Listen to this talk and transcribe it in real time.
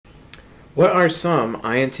What are some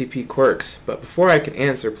INTP quirks? But before I can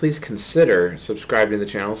answer, please consider subscribing to the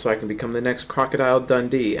channel so I can become the next Crocodile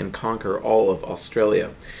Dundee and conquer all of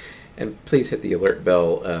Australia. And please hit the alert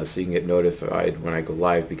bell so you can get notified when I go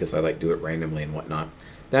live, because I like to do it randomly and whatnot.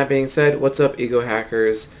 That being said, what's up, ego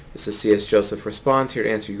hackers? This is C.S. Joseph Responds, here to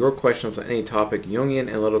answer your questions on any topic, Jungian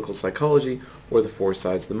analytical psychology, or the four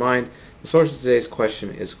sides of the mind. The source of today's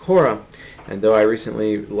question is Quora, and though I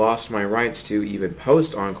recently lost my rights to even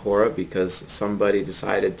post on Quora because somebody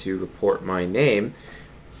decided to report my name,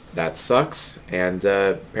 that sucks, and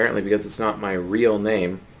apparently because it's not my real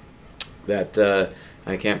name, that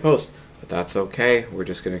I can't post. But that's okay, we're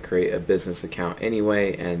just going to create a business account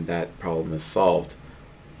anyway, and that problem is solved.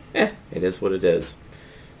 It is what it is.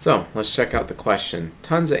 So, let's check out the question.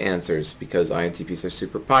 Tons of answers, because INTPs are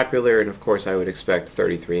super popular, and of course I would expect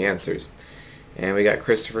 33 answers. And we got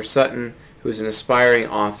Christopher Sutton, who's an aspiring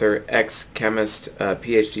author, ex-chemist,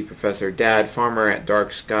 PhD professor, dad, farmer at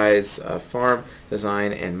Dark Skies Farm,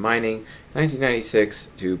 Design and Mining, 1996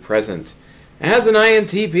 to present. As an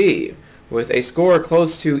INTP, with a score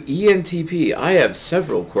close to ENTP, I have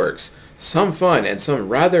several quirks, some fun and some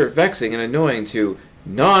rather vexing and annoying to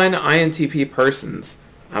non-INTP persons.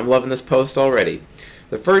 I'm loving this post already.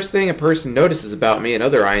 The first thing a person notices about me and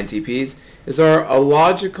other INTPs is our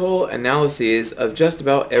illogical analyses of just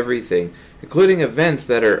about everything, including events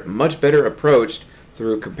that are much better approached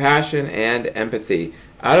through compassion and empathy.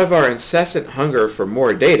 Out of our incessant hunger for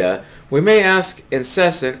more data, we may ask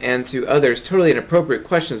incessant and to others totally inappropriate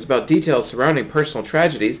questions about details surrounding personal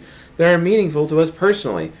tragedies that are meaningful to us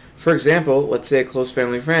personally. For example, let's say a close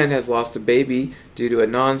family friend has lost a baby due to a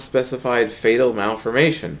non-specified fatal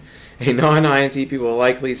malformation. A non-INTP will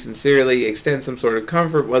likely sincerely extend some sort of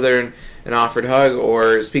comfort, whether in an offered hug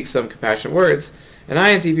or speak some compassionate words. An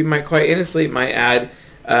INTP might quite innocently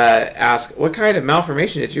ask, what kind of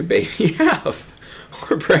malformation did your baby have?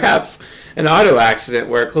 Or perhaps an auto accident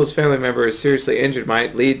where a close family member is seriously injured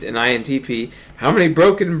might lead an INTP, how many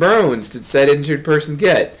broken bones did said injured person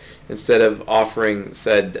get? Instead of offering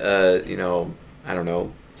said,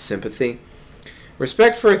 sympathy.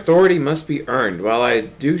 Respect for authority must be earned. While I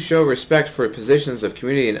do show respect for positions of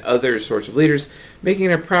community and other sorts of leaders, making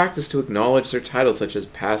it a practice to acknowledge their titles such as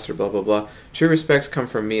pastor, blah, blah, blah, true respects come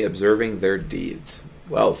from me observing their deeds.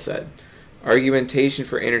 Well said. Argumentation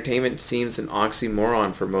for entertainment seems an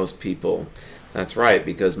oxymoron for most people. That's right,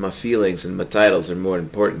 because my feelings and my titles are more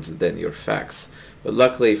important than your facts. But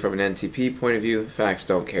luckily, from an NTP point of view, facts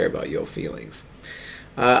don't care about your feelings.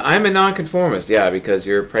 I'm a nonconformist, because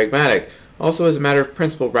you're pragmatic. Also, as a matter of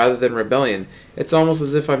principle rather than rebellion, it's almost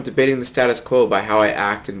as if I'm debating the status quo by how I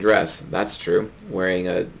act and dress. That's true. Wearing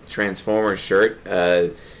a Transformers shirt,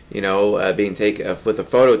 being taken with a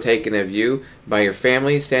photo taken of you by your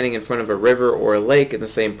family standing in front of a river or a lake in the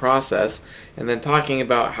same process, and then talking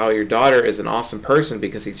about how your daughter is an awesome person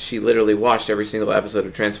because she literally watched every single episode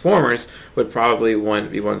of Transformers would probably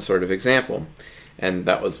be one sort of example. And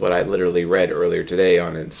that was what I literally read earlier today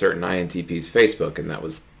on a certain INTP's Facebook, and that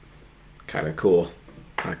was kind of cool,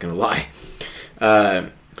 not gonna lie.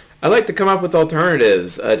 I like to come up with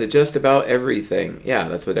alternatives to just about everything. Yeah,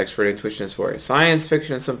 that's what Expert Intuition is for. Science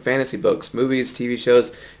fiction and some fantasy books, movies, TV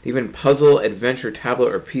shows, even puzzle, adventure,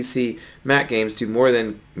 tablet, or PC mat games do more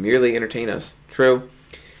than merely entertain us. True.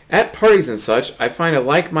 At parties and such, I find a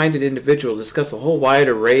like-minded individual discuss a whole wide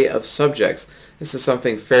array of subjects. This is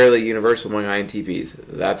something fairly universal among INTPs.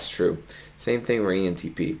 That's true. Same thing for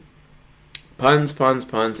ENTP. Puns, puns,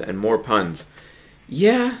 puns, and more puns.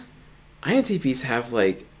 Yeah, INTPs have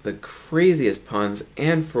the craziest puns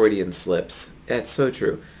and Freudian slips. That's so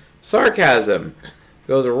true. Sarcasm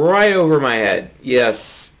goes right over my head.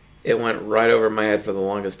 Yes, it went right over my head for the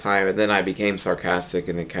longest time, and then I became sarcastic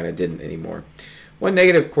and it kind of didn't anymore. One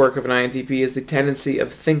negative quirk of an INTP is the tendency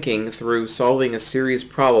of thinking through solving a serious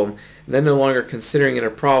problem and then no longer considering it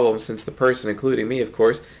a problem, since the person, including me of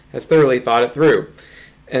course, has thoroughly thought it through.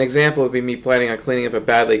 An example would be me planning on cleaning up a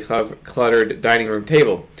badly cluttered dining room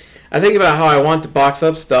table. I think about how I want to box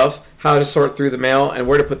up stuff, how to sort through the mail, and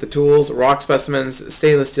where to put the tools, rock specimens,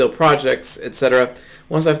 stainless steel projects, etc.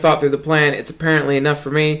 Once I've thought through the plan, it's apparently enough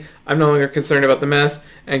for me. I'm no longer concerned about the mess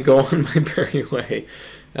and go on my merry way.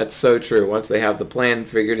 That's so true. Once they have the plan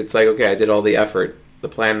figured, it's like, okay, I did all the effort. The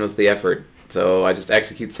plan was the effort. So I just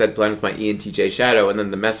execute said plan with my ENTJ shadow, and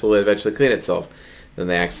then the mess will eventually clean itself. Then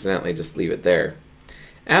they accidentally just leave it there.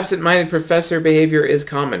 Absent-minded professor behavior is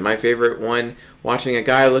common. My favorite one, watching a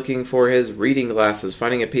guy looking for his reading glasses,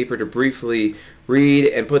 finding a paper to briefly read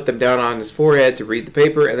and put them down on his forehead to read the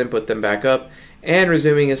paper and then put them back up, and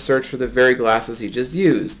resuming his search for the very glasses he just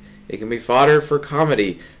used. It can be fodder for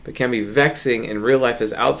comedy, but can be vexing in real life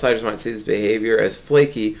as outsiders might see this behavior as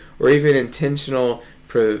flaky or even intentional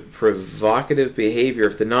provocative behavior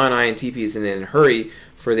if the non-INTP is in a hurry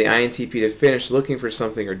for the INTP to finish looking for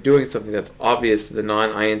something or doing something that's obvious to the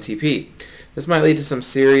non-INTP. This might lead to some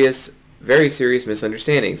serious, very serious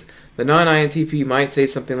misunderstandings. The non-INTP might say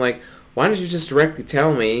something like, why don't you just directly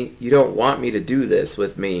tell me you don't want me to do this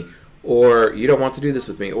with me, or you don't want to do this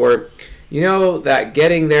with me, or you know that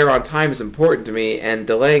getting there on time is important to me, and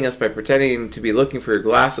delaying us by pretending to be looking for your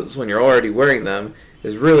glasses when you're already wearing them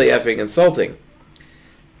is really effing insulting.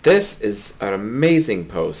 This is an amazing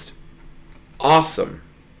post. Awesome.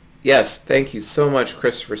 Yes, thank you so much,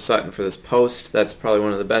 Christopher Sutton, for this post. That's probably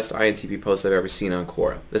one of the best INTP posts I've ever seen on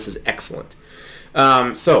Quora. This is excellent.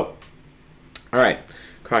 All right.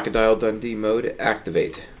 Crocodile Dundee mode,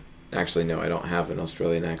 activate. Actually, no, I don't have an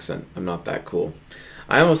Australian accent. I'm not that cool.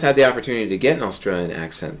 I almost had the opportunity to get an Australian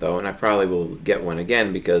accent, though, and I probably will get one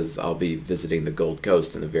again because I'll be visiting the Gold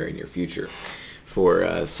Coast in the very near future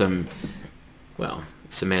for some, well,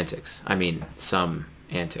 semantics. I mean, some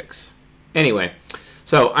antics. Anyway,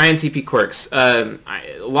 so INTP quirks. A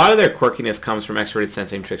lot of their quirkiness comes from extroverted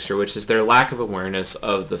sensing trickster, which is their lack of awareness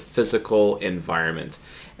of the physical environment.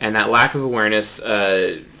 And that lack of awareness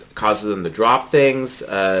causes them to drop things,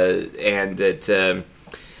 and it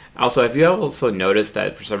also, have you also noticed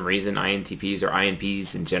that for some reason INTPs or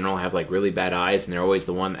INPs in general have like really bad eyes, and they're always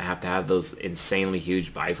the one that have to have those insanely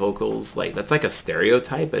huge bifocals? Like, that's like a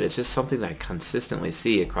stereotype, but it's just something that I consistently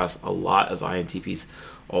see across a lot of INTPs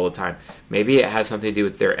all the time. Maybe it has something to do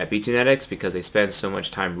with their epigenetics, because they spend so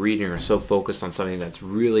much time reading or so focused on something that's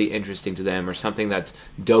really interesting to them or something that's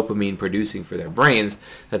dopamine producing for their brains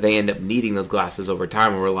that they end up needing those glasses over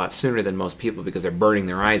time or a lot sooner than most people because they're burning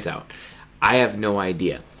their eyes out. I have no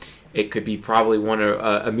idea. It could be probably one or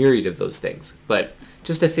a myriad of those things, but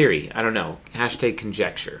just a theory. I don't know. Hashtag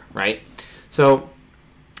conjecture, right? So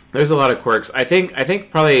there's a lot of quirks. I think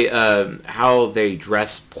probably how they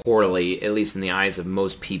dress poorly, at least in the eyes of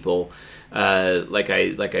most people, like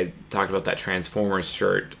I talked about that Transformers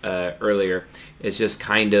shirt earlier, is just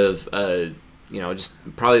kind of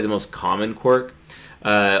just probably the most common quirk.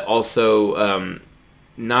 Also,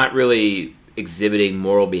 not really exhibiting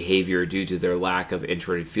moral behavior due to their lack of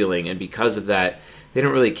introverted feeling, and because of that, they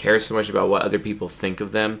don't really care so much about what other people think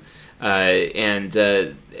of them. And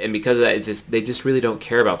because of that, they just really don't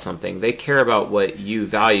care about something. They care about what you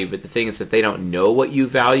value, but the thing is that they don't know what you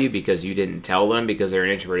value because you didn't tell them because they're an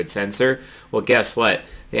introverted sensor. Well, guess what?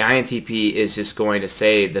 The INTP is just going to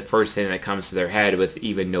say the first thing that comes to their head with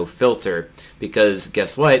even no filter, because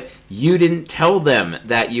guess what? You didn't tell them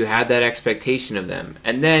that you had that expectation of them.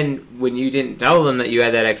 And then when you didn't tell them that you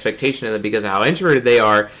had that expectation of them because of how introverted they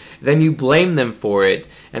are, then you blame them for it.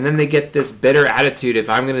 And then they get this bitter attitude, if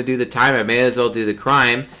I'm going to do the time, I may as well do the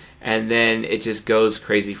crime. And then it just goes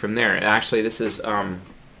crazy from there. And actually, this is,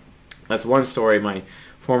 that's one story my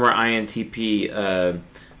former INTP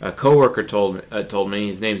a coworker told me.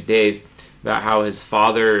 His name's Dave, about how his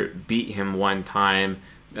father beat him one time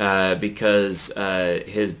because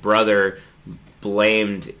his brother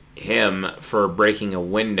blamed him for breaking a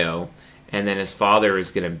window, and then his father was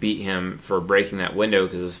going to beat him for breaking that window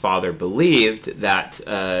because his father believed that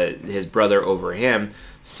his brother over him.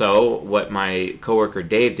 So what my coworker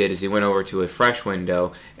Dave did is he went over to a fresh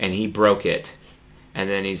window and he broke it, and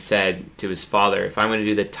then he said to his father, if I'm going to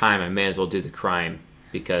do the time, I may as well do the crime.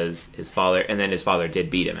 Because his father did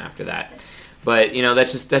beat him after that. But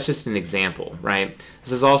that's just an example, right?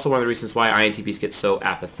 This is also one of the reasons why INTPs get so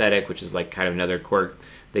apathetic, which is like kind of another quirk.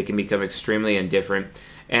 They can become extremely indifferent.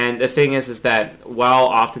 And the thing is that while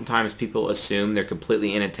oftentimes people assume they're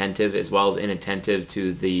completely inattentive as well as inattentive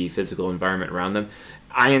to the physical environment around them,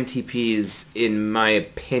 INTPs, in my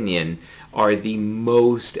opinion, are the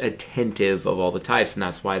most attentive of all the types, and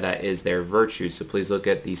that's why that is their virtue. So please look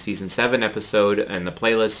at the Season 7 episode and the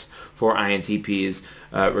playlists for INTPs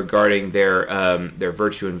regarding their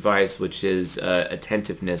virtue and vice, which is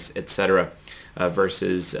attentiveness, etc.,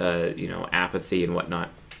 versus apathy and whatnot.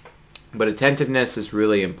 But attentiveness is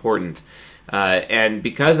really important, and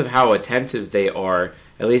because of how attentive they are,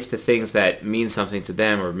 at least to things that mean something to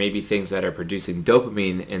them, or maybe things that are producing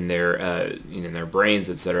dopamine in their in their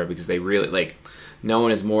brains, etc. Because they really no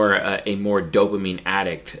one is a more dopamine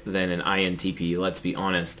addict than an INTP. Let's be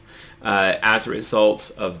honest. As a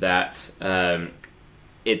result of that,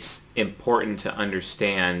 it's important to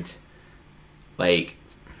understand.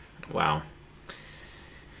 Wow.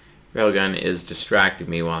 Railgun is distracting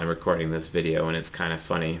me while I'm recording this video, and it's kind of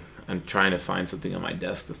funny. I'm trying to find something on my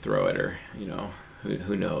desk to throw at her,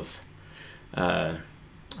 Who knows? I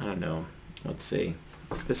don't know. Let's see.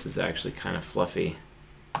 This is actually kind of fluffy,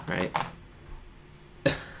 right?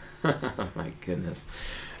 Oh my goodness.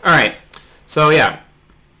 All right. So yeah.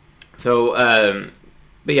 So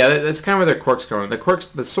but yeah, that's kind of where their quirks come from.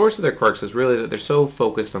 The source of their quirks is really that they're so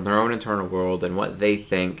focused on their own internal world and what they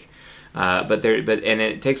think. And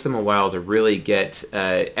it takes them a while to really get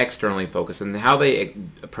externally focused, and how they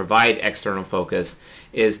provide external focus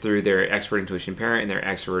is through their expert intuition parent and their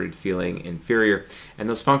extroverted feeling inferior. And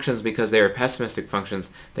those functions, because they are pessimistic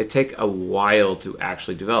functions, they take a while to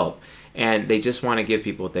actually develop. And they just want to give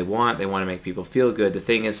people what they want. They want to make people feel good. The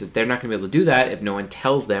thing is that they're not going to be able to do that if no one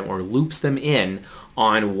tells them or loops them in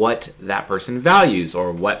on what that person values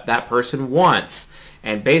or what that person wants.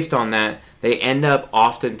 And based on that, they end up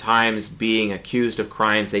oftentimes being accused of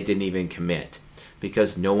crimes they didn't even commit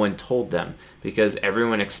because no one told them. Because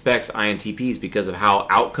everyone expects INTPs, because of how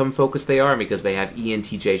outcome focused they are and because they have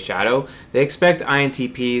ENTJ shadow, they expect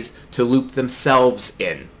INTPs to loop themselves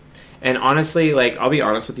in. And honestly, like, I'll be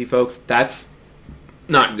honest with you folks, that's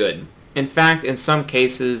not good. In fact, in some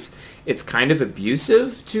cases, it's kind of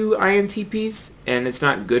abusive to INTPs, and it's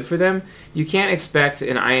not good for them. You can't expect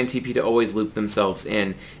an INTP to always loop themselves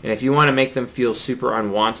in. And if you want to make them feel super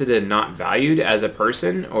unwanted and not valued as a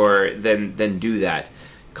person, then do that.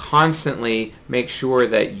 Constantly make sure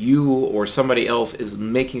that you or somebody else is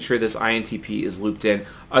making sure this INTP is looped in.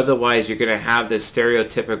 Otherwise, you're going to have this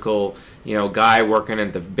stereotypical, guy working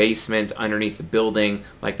in the basement underneath the building,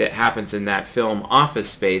 like that happens in that film Office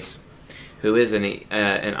Space, who is an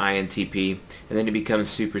INTP, and then he becomes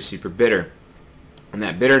super, super bitter. And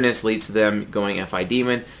that bitterness leads to them going FI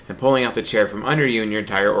demon and pulling out the chair from under you, and your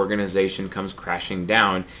entire organization comes crashing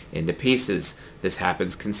down into pieces. This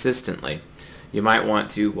happens consistently. You might want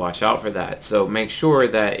to watch out for that. So make sure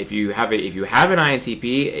that if you have an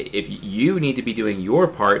INTP, if you need to be doing your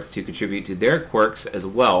part to contribute to their quirks as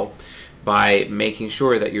well, by making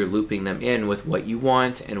sure that you're looping them in with what you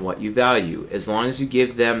want and what you value. As long as you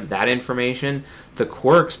give them that information, the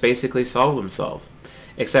quirks basically solve themselves.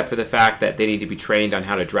 Except for the fact that they need to be trained on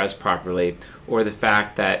how to dress properly, or the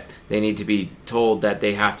fact that they need to be told that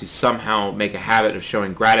they have to somehow make a habit of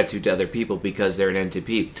showing gratitude to other people because they're an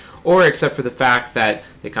NTP. Or except for the fact that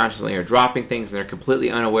they constantly are dropping things and they're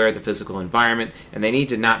completely unaware of the physical environment, and they need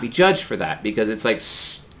to not be judged for that, because it's like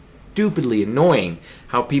stupidly annoying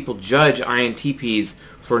how people judge INTPs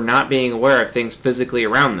for not being aware of things physically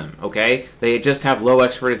around them, okay? They just have low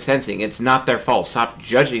extroverted sensing. It's not their fault. Stop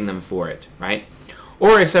judging them for it, right?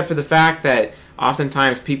 Or except for the fact that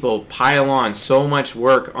oftentimes people pile on so much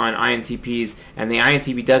work on INTPs, and the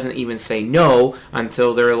INTP doesn't even say no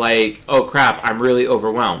until they're like, oh crap, I'm really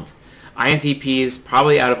overwhelmed. INTPs,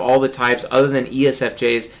 probably out of all the types other than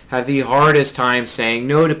ESFJs, have the hardest time saying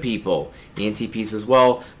no to people. ENTPs as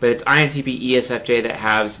well, but it's INTP ESFJ that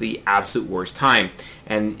has the absolute worst time.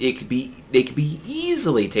 And they could be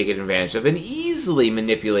easily taken advantage of and easily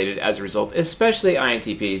manipulated as a result, especially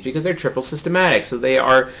INTPs, because they're triple systematic. So they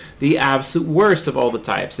are the absolute worst of all the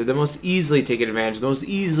types. They're the most easily taken advantage of, the most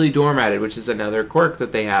easily doormatted, which is another quirk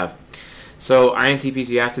that they have. So INTPs,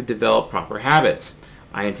 you have to develop proper habits.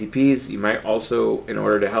 INTPs, you might also, in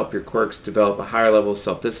order to help your quirks develop a higher level of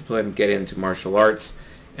self-discipline, get into martial arts,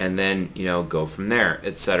 and then, go from there,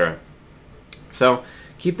 etc. So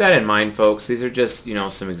keep that in mind, folks. These are just,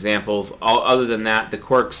 some examples. Other than that, the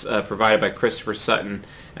quirks provided by Christopher Sutton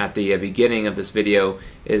at the beginning of this video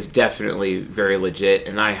is definitely very legit,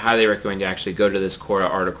 and I highly recommend you actually go to this Quora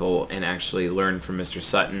article and actually learn from Mr.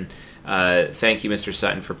 Sutton. Thank you, Mr.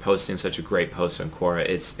 Sutton, for posting such a great post on Quora.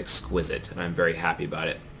 It's exquisite, and I'm very happy about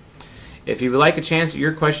it. If you would like a chance at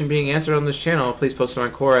your question being answered on this channel, please post it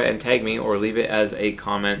on Quora and tag me, or leave it as a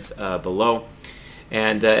comment below.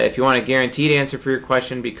 And if you want a guaranteed answer for your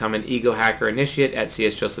question, become an Ego Hacker Initiate at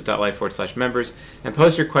csjoseph.life/members and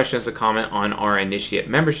post your question as a comment on our Initiate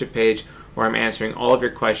membership page, where I'm answering all of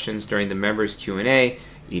your questions during the members Q&A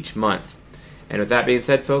each month. And with that being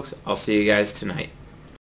said, folks, I'll see you guys tonight.